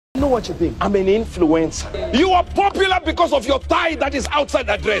Know what you think? I'm an influencer. You are popular because of your tie that is outside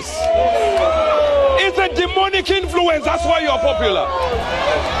the dress. It's a demonic influence. That's why you are popular.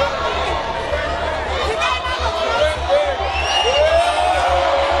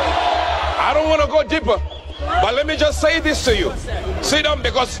 I don't want to go deeper, but let me just say this to you. Sit down,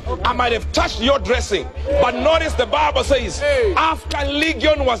 because I might have touched your dressing, but notice the Bible says, after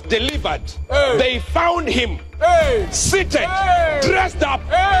Legion was delivered, they found him seated, dressed up.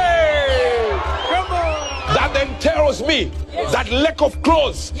 Come on. That then tells me that lack of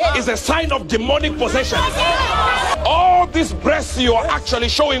clothes is a sign of demonic possession. All these breasts you are actually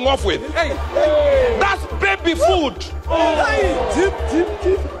showing off with, that's baby food.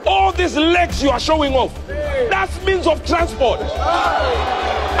 All these legs you are showing off, that's means of transport.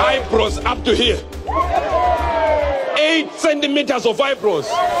 Eyebrows up to here, 8 centimeters of eyebrows.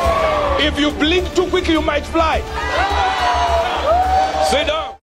 If you blink too quickly, you might fly.